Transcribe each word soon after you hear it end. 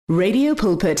Radio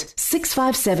Pulpit,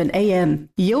 657 AM,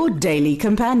 your daily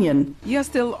companion. You're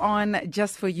still on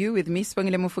Just For You with me,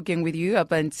 Spongile Mufokeng, with you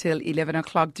up until 11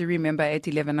 o'clock. Do remember at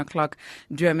 11 o'clock,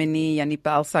 Germany, Yannick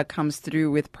Balsa comes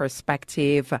through with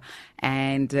Perspective.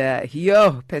 And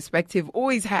Perspective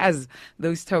always has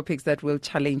those topics that will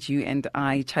challenge you, and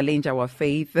I challenge our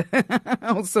faith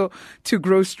also to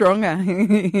grow stronger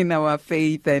in our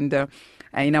faith and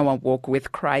in our walk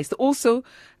with Christ. Also,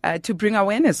 to bring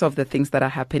awareness of the things that are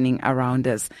happening around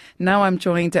us. Now I'm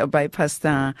joined by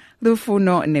Pastor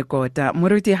Lufuno Nekota.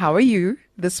 Muruti, how are you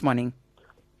this morning?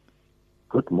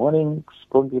 Good morning,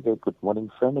 Spongile. Good morning,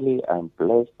 family. I'm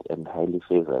blessed and highly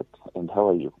favored. And how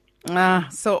are you?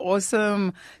 So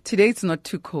awesome. Today it's not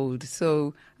too cold,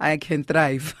 so I can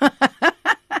thrive.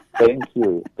 Thank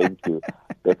you.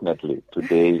 Definitely.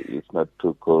 Today is not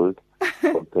too cold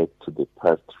compared to the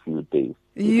past few days.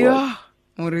 Yeah.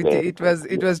 Muruti,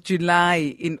 it was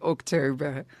July in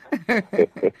October.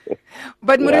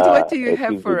 But Muruti, what do you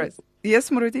have for us? Yes,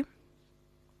 Muruti?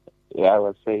 Yeah, I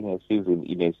was saying a season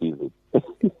in a season.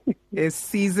 A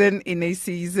season in a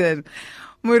season.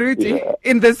 Muruti,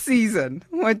 in the season,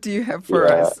 what do you have for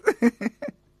us?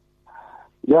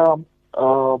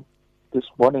 This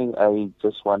morning I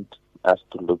just want us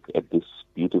to look at this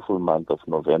beautiful month of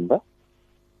November.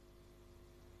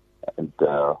 And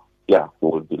we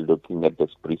will be looking at the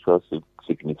spiritual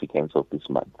significance of this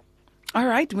month. All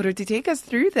right, Muruti, take us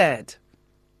through that.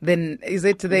 Then is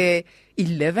it the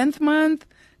 11th month?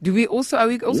 Are we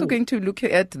also going to look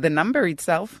at the number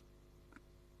itself?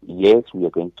 Yes, we are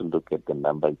going to look at the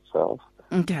number itself.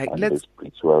 Okay, and the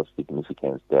spiritual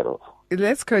significance thereof.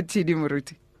 Let's continue,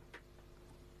 Muruti.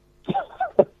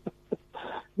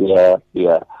 Yeah.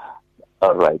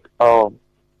 All right.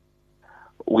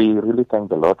 We really thank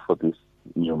the Lord for this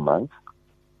new month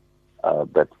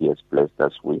that He has blessed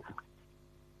us with.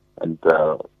 And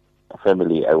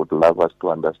family, I would love us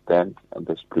to understand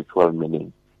the spiritual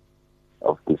meaning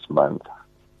of this month.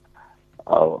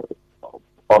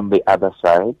 On the other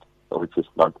side, which is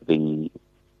not the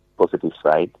positive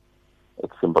side,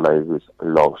 it symbolizes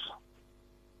loss.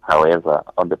 However,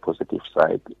 on the positive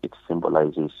side, it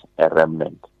symbolizes a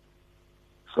remnant.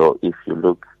 So if you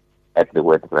look at the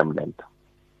word remnant,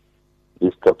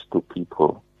 this talks to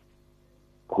people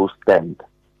who stand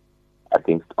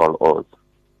against all odds.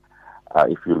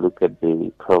 If you look at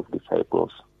the 12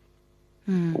 disciples,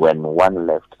 when one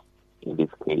left, in this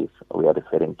case, we are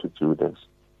referring to Judas,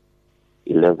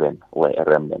 11 were a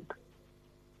remnant.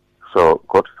 So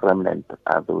God's remnant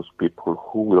are those people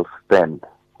who will stand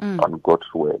on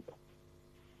God's word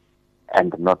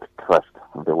and not trust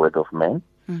the word of men,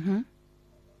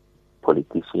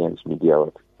 politicians, media,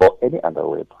 or any other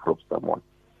word from someone.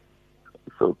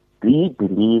 So they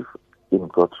believe in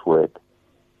God's word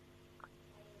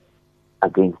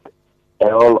against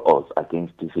all odds,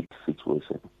 against this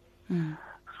situation.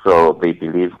 So they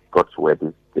believe God's word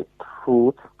is the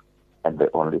truth and the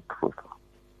only truth.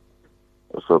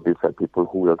 So these are people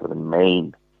who will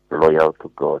remain loyal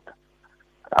to God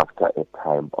after a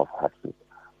time of hardship.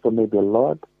 So may the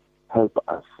Lord help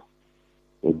us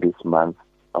in this month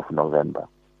of November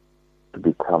to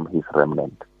become His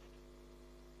remnant.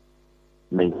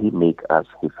 May He make us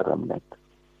His remnant.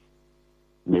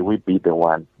 May we be the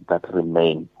ones that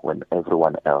remain when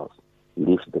everyone else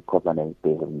leaves the covenant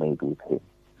they have made with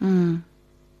Him.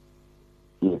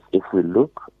 Yes, if we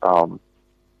look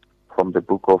from the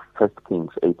book of 1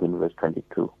 Kings 18 verse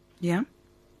 22. Yeah.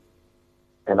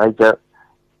 Elijah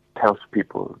tells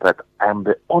people that I am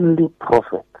the only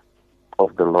prophet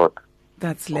of the Lord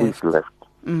that's who is left.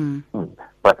 left.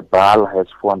 But Baal has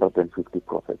 450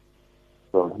 prophets.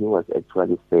 So he was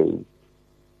actually saying,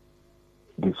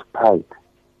 despite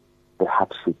the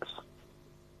hardships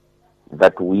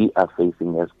that we are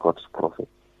facing as God's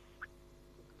prophets,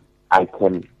 I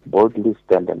can boldly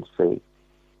stand and say,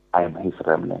 I am His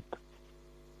remnant.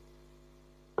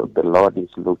 So the Lord is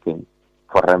looking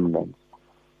for remnants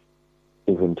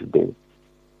even today.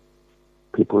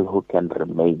 People who can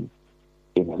remain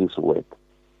in His word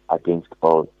against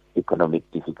all economic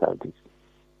difficulties,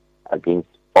 against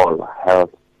all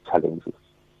health challenges,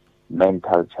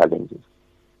 mental challenges,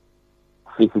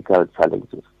 physical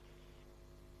challenges,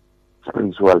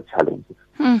 spiritual challenges.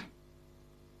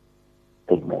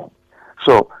 Amen.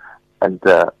 So, and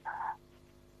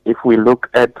if we look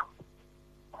at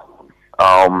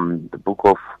the book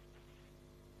of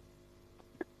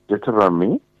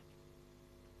Deuteronomy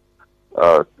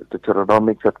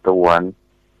chapter 1,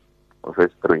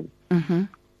 verse 3,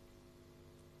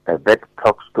 that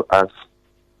talks to us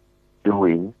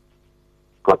doing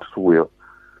God's will.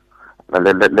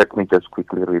 Let me just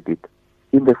quickly read it.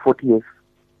 In the 40th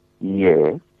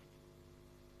year,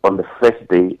 on the first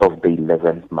day of the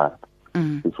 11th month,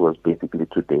 Mm. this was basically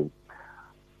today,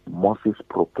 Moses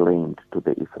proclaimed to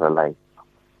the Israelites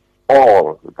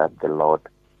all that the Lord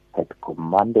had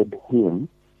commanded him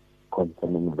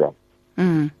concerning them.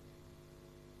 Mm.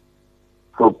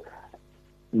 So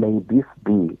may this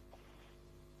be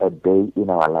a day in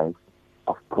our lives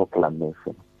of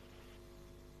proclamation.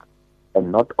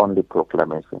 And not only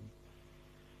proclamation.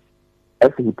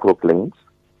 As he proclaims,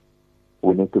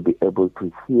 we need to be able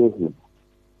to hear him.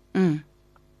 Mm.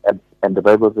 And the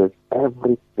Bible says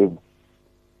everything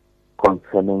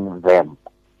concerning them.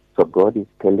 So God is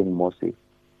telling Moses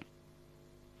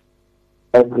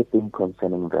everything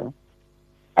concerning them,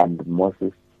 and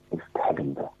Moses is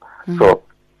telling them. So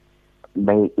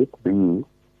may it be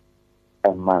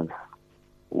a month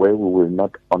where we will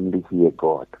not only hear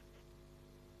God,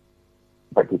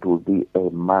 but it will be a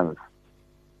month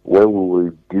where we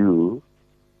will do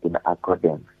in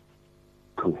accordance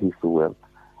to his will.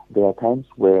 There are times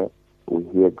where we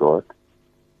hear God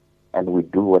and we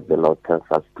do what the Lord tells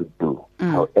us to do.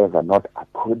 However, not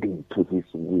according to his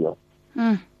will.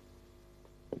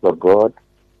 So God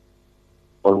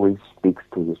always speaks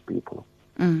to his people.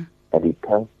 And he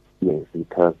tells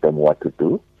them what to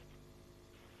do.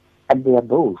 And there are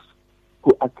those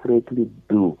who accurately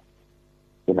do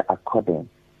in accordance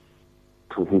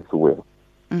to his will.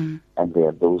 And there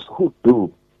are those who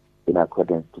do in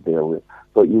accordance to their will.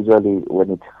 So usually when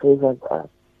it favors us,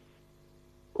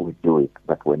 we do it.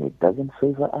 But when it doesn't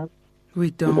favor us,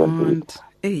 We don't do it. don't.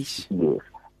 Ish. Yes.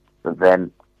 So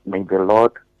then may the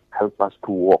Lord help us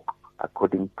to walk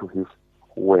according to his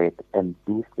word and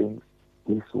do things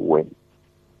his way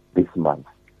this month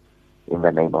in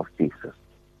the name of Jesus.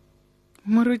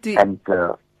 Moruti, And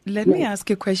let me ask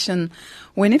you a question.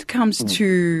 When it comes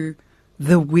to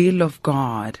the will of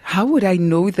God, how would I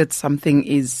know that something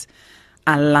is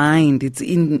aligned, it's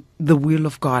in the will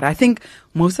of God? I think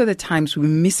most of the times we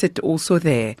miss it also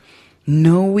there,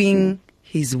 knowing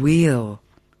his will.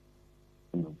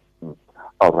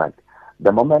 all right.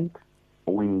 The moment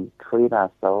we train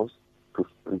ourselves to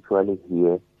spiritually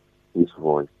hear his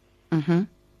voice,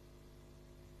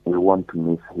 we want to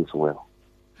miss his will.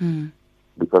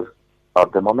 Because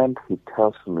at the moment he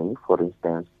tells me, for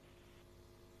instance,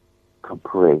 to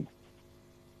pray,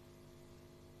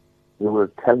 he will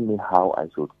tell me how I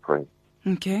should pray.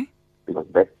 Okay. Because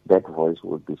that voice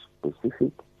will be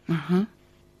specific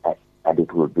and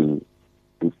it will be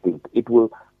distinct. It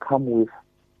will come with,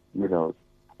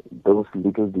 those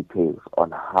little details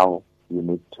on how you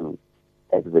need to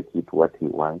execute what he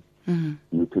wants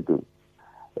you to do.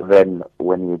 Then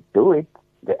when you do it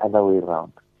the other way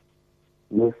around,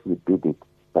 yes, you did it,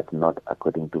 but not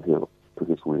according to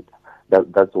his will.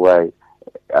 That's why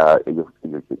there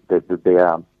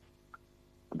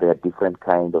are different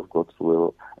kind of God's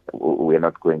will. We're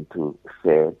not going to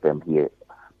share them here,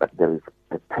 but there is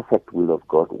the perfect will of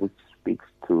God which speaks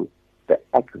to the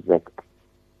exact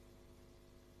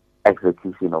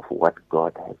execution of what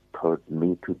God has told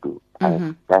me to do. I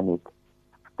have done it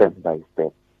step by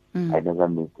step. I never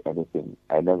missed anything.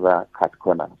 I never cut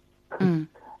corners.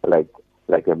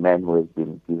 Like a man who has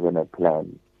been given a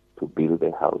plan to build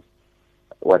a house.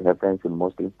 What happens in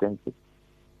most instances?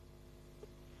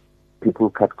 People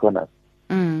cut corners.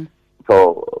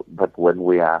 So, but when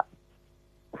we are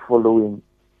following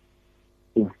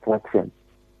instructions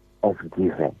as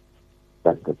given,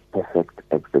 that's the perfect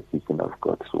execution of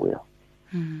God's will.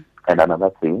 And another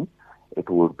thing, it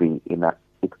will be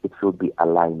it should be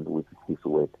aligned with his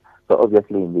word. So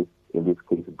obviously in this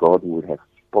case, God would have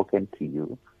spoken to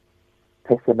you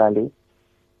personally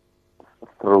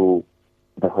through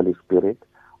the Holy Spirit,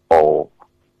 or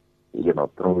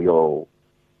through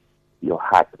your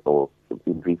heart, or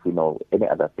in vision, or any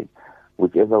other thing.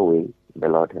 Whichever way the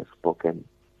Lord has spoken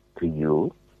to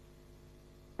you,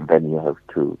 then you have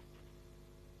to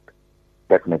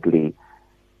definitely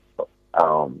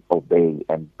obey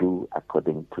and do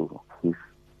according to his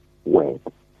word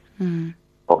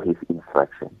or his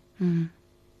instruction.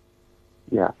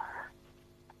 Yeah.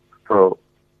 So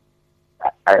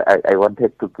I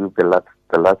wanted to give the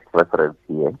last reference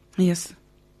here. Yes.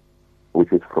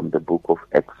 Which is from the book of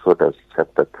Exodus,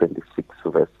 chapter 26,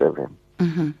 verse 7.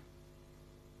 And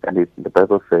the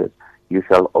Bible says, "You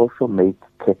shall also make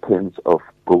curtains of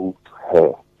goat's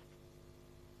hair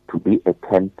to be a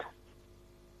tent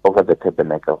over the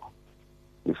tabernacle.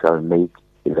 You shall make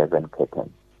 11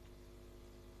 curtains."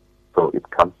 So it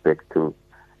comes back to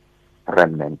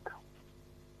remnant.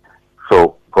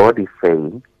 So God is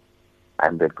saying,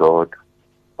 I'm the God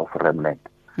of remnant.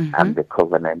 I'm the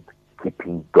covenant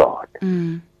keeping God.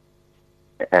 And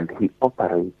he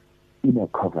operates in a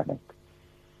covenant.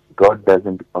 God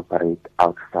doesn't operate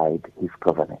outside his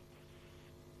covenant.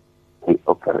 He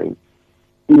operates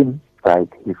inside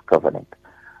his covenant.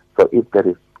 So if there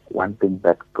is one thing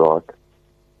that God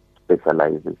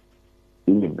specializes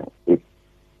in, it's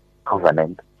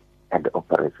covenant and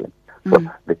operation. So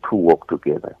the two work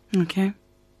together. Okay.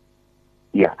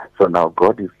 Yeah. So now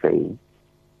God is saying,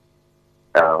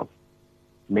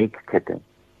 make curtains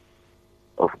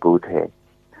of goat hair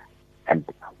and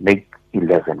make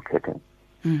 11 curtains.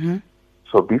 Mm-hmm.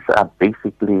 So these are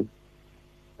basically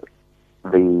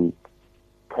the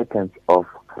curtains of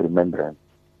remembrance.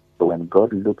 So when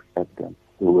God looks at them,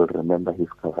 he will remember his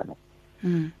covenant.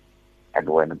 Mm. And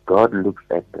when God looks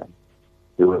at them,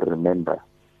 he will remember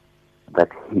that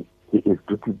he is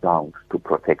duty bound to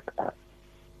protect us.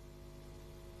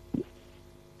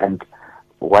 And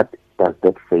what does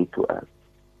that say to us?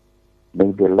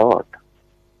 May the Lord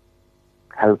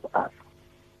help us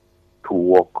to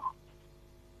walk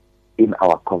in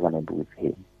our covenant with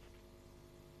him.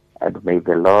 And may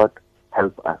the Lord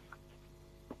help us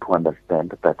to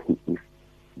understand that he is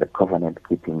the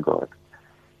covenant-keeping God.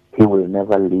 He will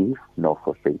never leave nor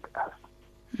forsake us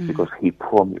because he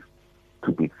promised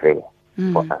to be there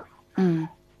for us.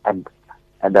 And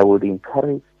I would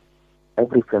encourage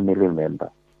every family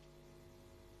member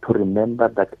to remember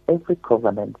that every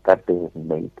covenant that they have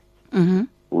made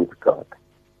with God,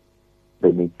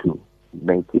 they need to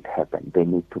make it happen. They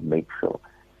need to make sure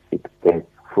it gets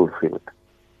fulfilled.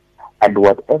 And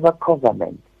whatever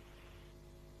covenant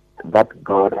that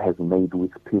God has made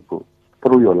with people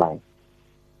through your life,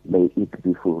 may it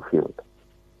be fulfilled.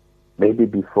 Maybe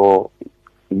before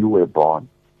you were born,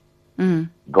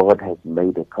 God has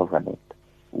made a covenant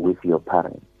with your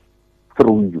parents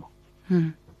through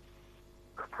you.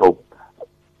 So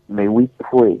may we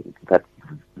pray that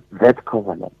that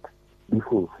covenant be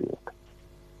fulfilled.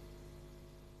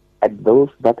 And those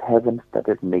that haven't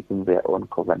started making their own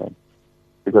covenant,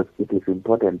 because it is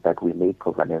important that we make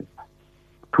covenants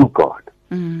to God.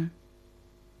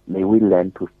 May we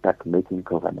learn to start making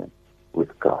covenants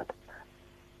with God.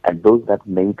 And those that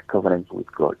made covenants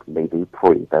with God, may they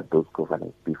pray that those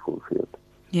covenants be fulfilled.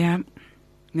 Yeah.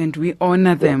 And we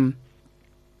honor them.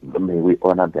 May we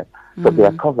honor them. So there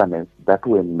are covenants that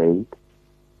were made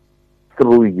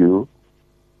through you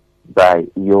by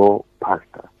your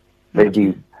pastor.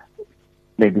 Maybe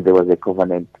there was a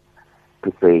covenant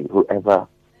to say whoever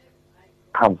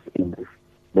comes in this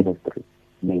ministry,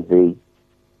 may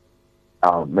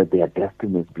their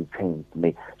destinies be changed.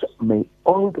 May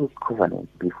all those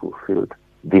covenants be fulfilled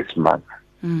this month.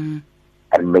 And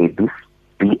may this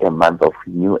be a month of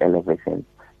new elevation,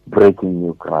 breaking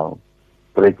new ground,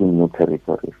 breaking new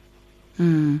territories.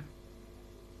 In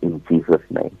Jesus'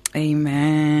 name.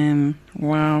 Amen.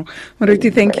 Wow.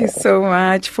 Moruti, thank you so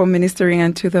much for ministering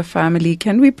unto the family.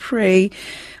 Can we pray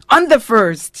on the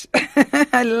first?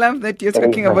 I love that you're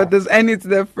talking about this, and it's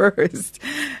the first.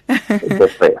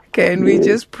 Can we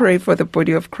just pray for the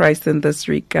body of Christ in this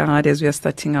regard as we are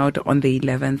starting out on the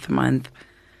 11th month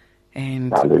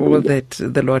and all that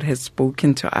the Lord has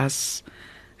spoken to us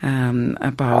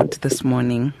about this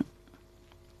morning?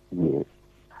 Yes.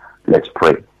 Let's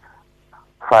pray.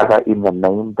 Father, in the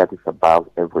name that is above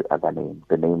every other name,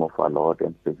 the name of our Lord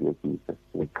and Savior Jesus,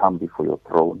 we come before your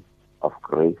throne of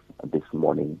grace this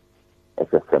morning as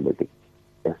a family,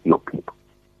 as your people.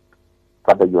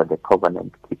 Father, you are the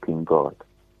covenant-keeping God,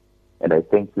 and I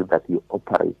thank you that you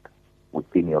operate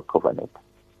within your covenant.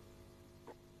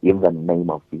 In the name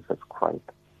of Jesus Christ,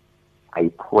 I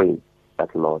pray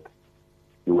that, Lord,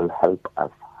 you will help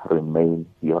us remain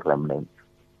your remnant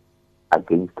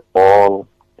against all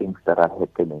things that are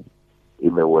happening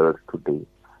in the world today,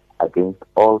 against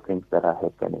all things that are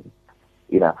happening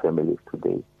in our families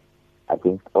today,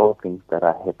 against all things that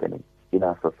are happening in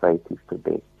our societies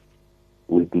today.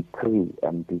 We decree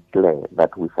and declare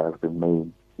that we shall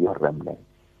remain your remnant.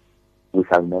 We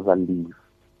shall never leave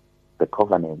the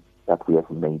covenant that we have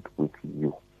made with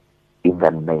you. In the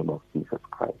name of Jesus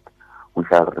Christ, we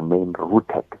shall remain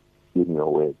rooted in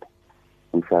your word.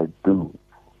 We shall do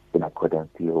in accordance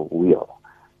to your will.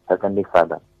 Heavenly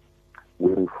Father,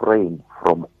 we refrain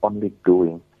from only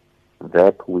doing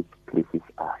that which pleases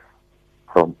us,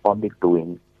 from only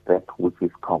doing that which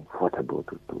is comfortable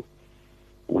to do.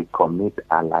 We commit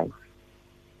our lives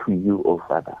to you, O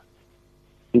Father.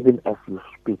 Even as you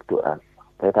speak to us,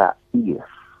 let our ears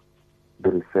be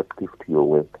receptive to your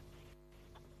word.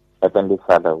 Heavenly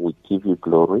Father, we give you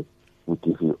glory, we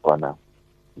give you honor,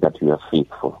 that you are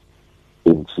faithful.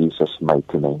 In Jesus'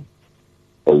 mighty name,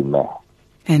 amen.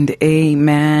 And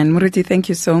amen. Moruti, thank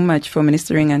you so much for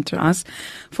ministering unto us.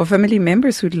 For family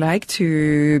members who'd like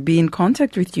to be in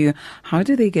contact with you, how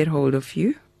do they get hold of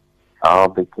you?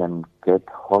 They can get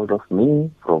hold of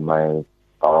me from my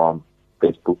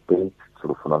Facebook page,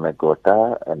 through Funome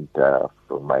Gota, and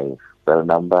from my cell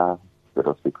number,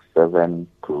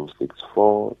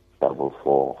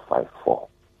 067-264-4454.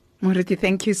 Moruti,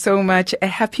 thank you so much. A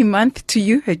happy month to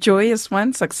you, a joyous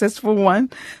one, successful one,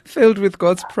 filled with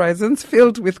God's presence,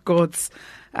 filled with God's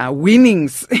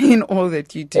winnings in all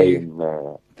that you do.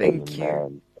 Amen. Thank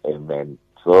you. Amen.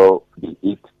 So be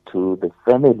it to the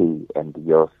family and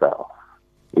yourself.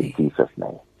 In Jesus'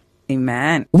 name.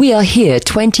 Amen. We are here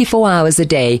 24 hours a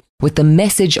day with the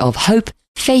message of hope,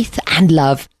 faith and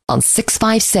love on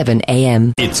 657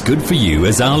 AM. It's good for you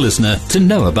as our listener to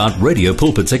know about Radio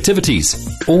Pulpit's activities.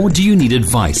 Or do you need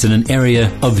advice in an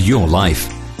area of your life?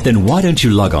 Then why don't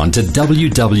you log on to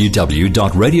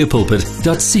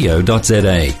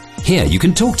www.radiopulpit.co.za. Here you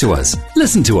can talk to us,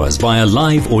 listen to us via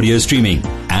live audio streaming,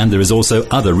 and there is also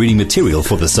other reading material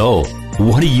for the soul.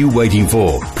 What are you waiting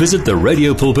for? Visit the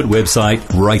Radio Pulpit website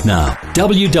right now,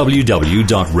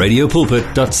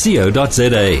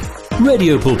 www.radiopulpit.co.za.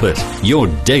 Radio Pulpit, your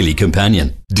daily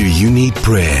companion. Do you need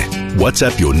prayer?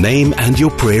 WhatsApp your name and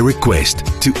your prayer request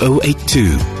to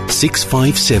 082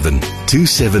 657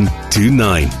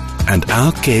 2729 and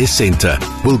our care center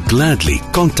will gladly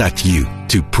contact you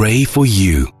to pray for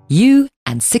you. You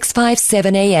and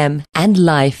 657 AM and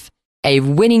life, a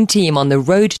winning team on the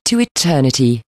road to eternity.